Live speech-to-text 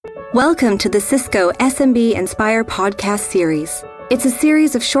Welcome to the Cisco SMB Inspire podcast series. It's a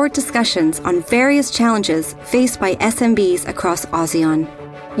series of short discussions on various challenges faced by SMBs across ASEAN.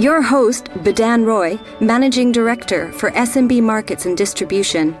 Your host, Bidan Roy, Managing Director for SMB Markets and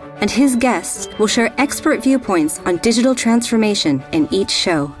Distribution, and his guests will share expert viewpoints on digital transformation in each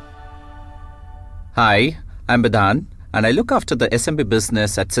show. Hi, I'm Bidan, and I look after the SMB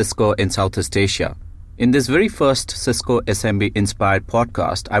business at Cisco in Southeast Asia. In this very first Cisco SMB Inspired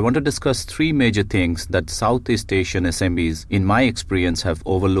podcast, I want to discuss three major things that Southeast Asian SMBs, in my experience, have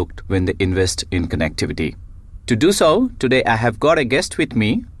overlooked when they invest in connectivity. To do so, today I have got a guest with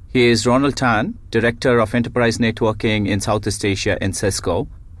me. He is Ronald Tan, Director of Enterprise Networking in Southeast Asia in Cisco,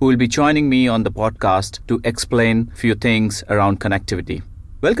 who will be joining me on the podcast to explain a few things around connectivity.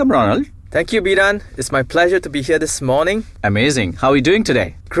 Welcome, Ronald. Thank you, Bidan. It's my pleasure to be here this morning. Amazing. How are you doing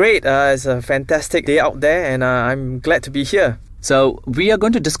today? Great. It's a fantastic day out there, and I'm glad to be here. So we are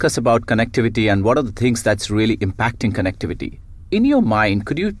going to discuss about connectivity and what are the things that's really impacting connectivity. In your mind,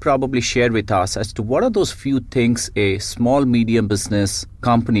 could you probably share with us as to what are those few things a small, medium business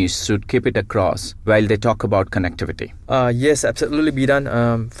companies should keep it across while they talk about connectivity? Yes, absolutely,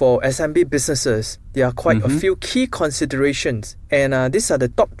 Bidan. For SMB businesses, there are quite a few key considerations. And these are the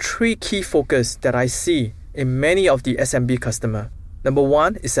top three key focus that I see in many of the SMB customer. Number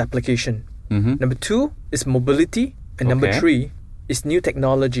one is application. Number two is mobility. And number three is new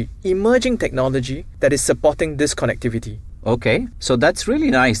technology, emerging technology that is supporting this connectivity. Okay, so that's really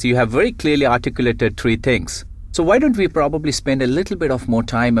nice. You have very clearly articulated three things. So why don't we probably spend a little bit of more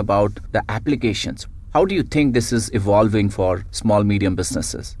time about the applications? How do you think this is evolving for small, medium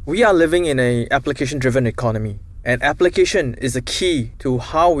businesses? We are living in an application-driven economy, and application is the key to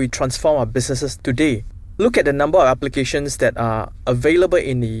how we transform our businesses today. Look at the number of applications that are available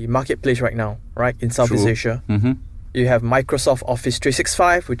in the marketplace right now, right, in Southeast Asia. You have Microsoft Office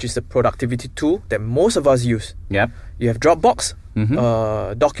 365, which is the productivity tool that most of us use. Yep. You have Dropbox,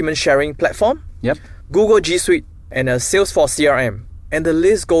 document sharing platform. Yep. Google G Suite, and a Salesforce CRM. And the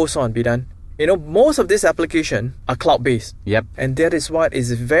list goes on, Bidan. You know, most of these applications are cloud-based. Yep. And that is why it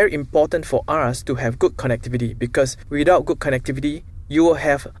is very important for us to have good connectivity, because without good connectivity, you will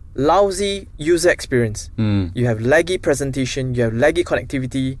have lousy user experience. You have laggy presentation, you have laggy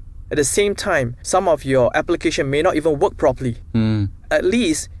connectivity. At the same time, some of your application may not even work properly. At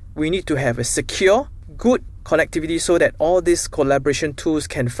least we need to have a secure, good connectivity so that all these collaboration tools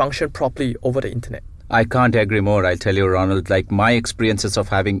can function properly over the internet. I can't agree more. I'll tell you, Ronald, like my experiences of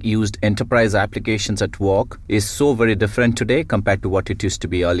having used enterprise applications at work is so very different today compared to what it used to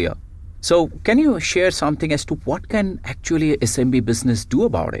be earlier. So can you share something as to what can actually a SMB business do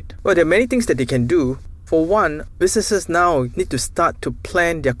about it? Well, there are many things that they can do. For one, businesses now need to start to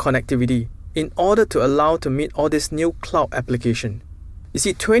plan their connectivity in order to allow to meet all this new cloud application. You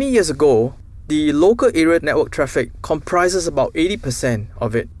see, 20 years ago, the local area network traffic comprises about 80%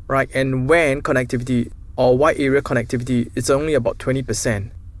 of it, right? And WAN connectivity or wide area connectivity, it's only about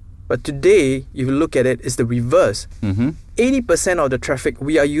 20%. But today, if you look at it, it's the reverse. 80% of the traffic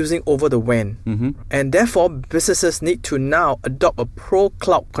we are using over the WAN. And therefore, businesses need to now adopt a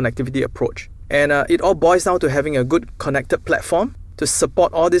pro-cloud connectivity approach. And it all boils down to having a good connected platform to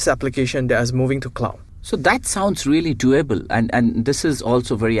support all this application that is moving to cloud. So that sounds really doable. And this is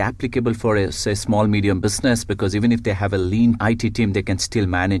also very applicable for a small, medium business, because even if they have a lean IT team, they can still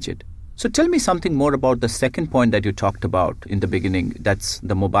manage it. So tell me something more about the second point that you talked about in the beginning. That's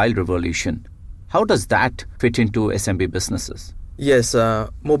the mobile revolution. How does that fit into SMB businesses? Yes,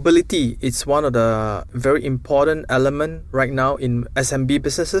 mobility is one of the very important element right now in SMB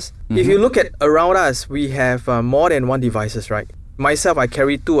businesses. If you look at around us, we have more than one devices, right? Myself, I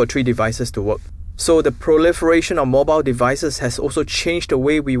carry 2 or 3 devices to work. So the proliferation of mobile devices has also changed the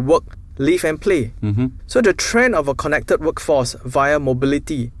way we work, live and play. So the trend of a connected workforce via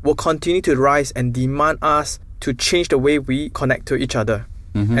mobility will continue to rise and demand us to change the way we connect to each other.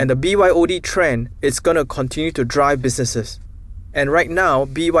 And the BYOD trend is going to continue to drive businesses. And right now,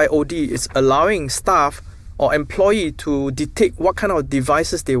 BYOD is allowing staff or employee to dictate what kind of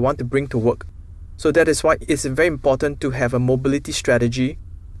devices they want to bring to work. So that is why it's very important to have a mobility strategy.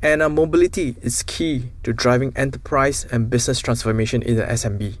 And mobility is key to driving enterprise and business transformation in the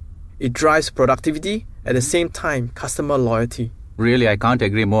SMB. It drives productivity, at the same time, customer loyalty. Really, I can't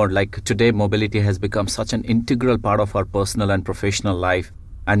agree more. Like today, mobility has become such an integral part of our personal and professional life.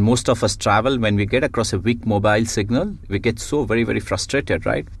 And most of us travel, when we get across a weak mobile signal, we get so very, very frustrated,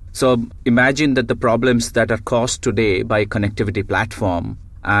 right? So imagine that the problems that are caused today by connectivity platform,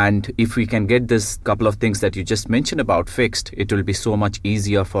 and if we can get this couple of things that you just mentioned about fixed, it will be so much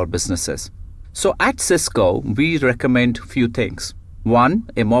easier for businesses. So at Cisco, we recommend few things. 1,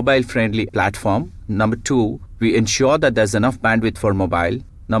 a mobile-friendly platform. Number 2, we ensure that there's enough bandwidth for mobile.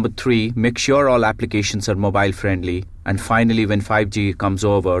 Number 3, make sure all applications are mobile-friendly. And finally, when 5G comes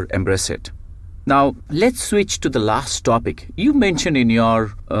over, embrace it. Now, let's switch to the last topic. You mentioned in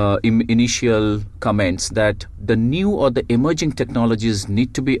your initial comments that the new or the emerging technologies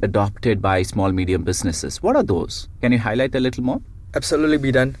need to be adopted by small, medium businesses. What are those? Can you highlight a little more? Absolutely,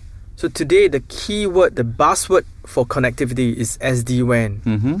 Bidan. So today, the keyword, the buzzword for connectivity is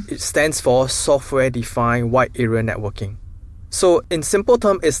SD-WAN. It stands for Software-Defined Wide Area Networking. So in simple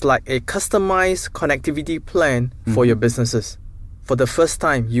terms, it's like a customized connectivity plan for your businesses. For the first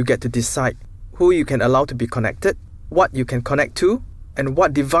time, you get to decide who you can allow to be connected, what you can connect to, and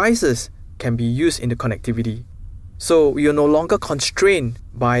what devices can be used in the connectivity. So you're no longer constrained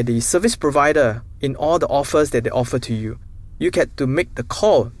by the service provider in all the offers that they offer to you. You get to make the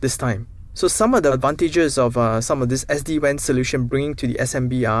call this time. So some of the advantages of some of this SD-WAN solution bringing to the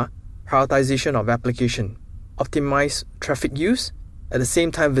SMB are prioritization of application, optimize traffic use, at the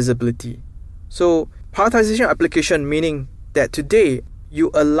same time visibility. So prioritization application meaning that today you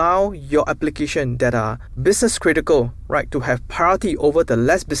allow your application that are business critical, right, to have priority over the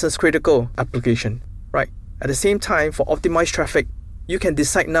less business critical application, right? At the same time, for optimized traffic, you can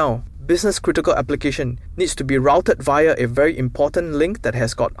decide now business critical application needs to be routed via a very important link that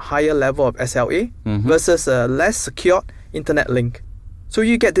has got higher level of SLA versus a less secure internet link. So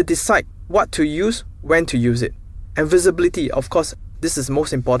you get to decide what to use, when to use it. And visibility, of course, this is the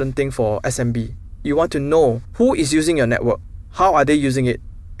most important thing for SMB. You want to know who is using your network, how are they using it,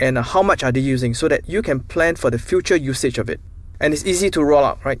 and how much are they using so that you can plan for the future usage of it. And it's easy to roll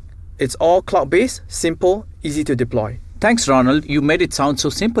out, right? It's all cloud-based, simple, easy to deploy. Thanks, Ronald. You made it sound so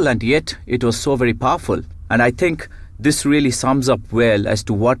simple and yet it was so very powerful. And I think this really sums up well as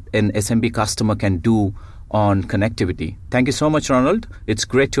to what an SMB customer can do on connectivity. Thank you so much, Ronald. It's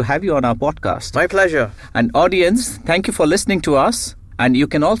great to have you on our podcast. My pleasure. And audience, thank you for listening to us. And you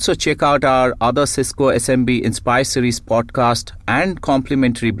can also check out our other Cisco SMB Inspire Series podcast and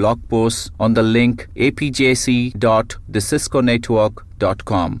complimentary blog posts on the link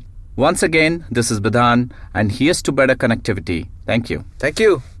apjc.thecisconetwork.com. Once again, this is Bidhan, and here's to better connectivity. Thank you. Thank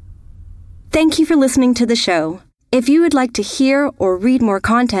you. Thank you for listening to the show. If you would like to hear or read more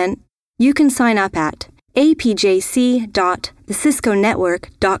content, you can sign up at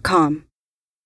apjc.thecisconetwork.com.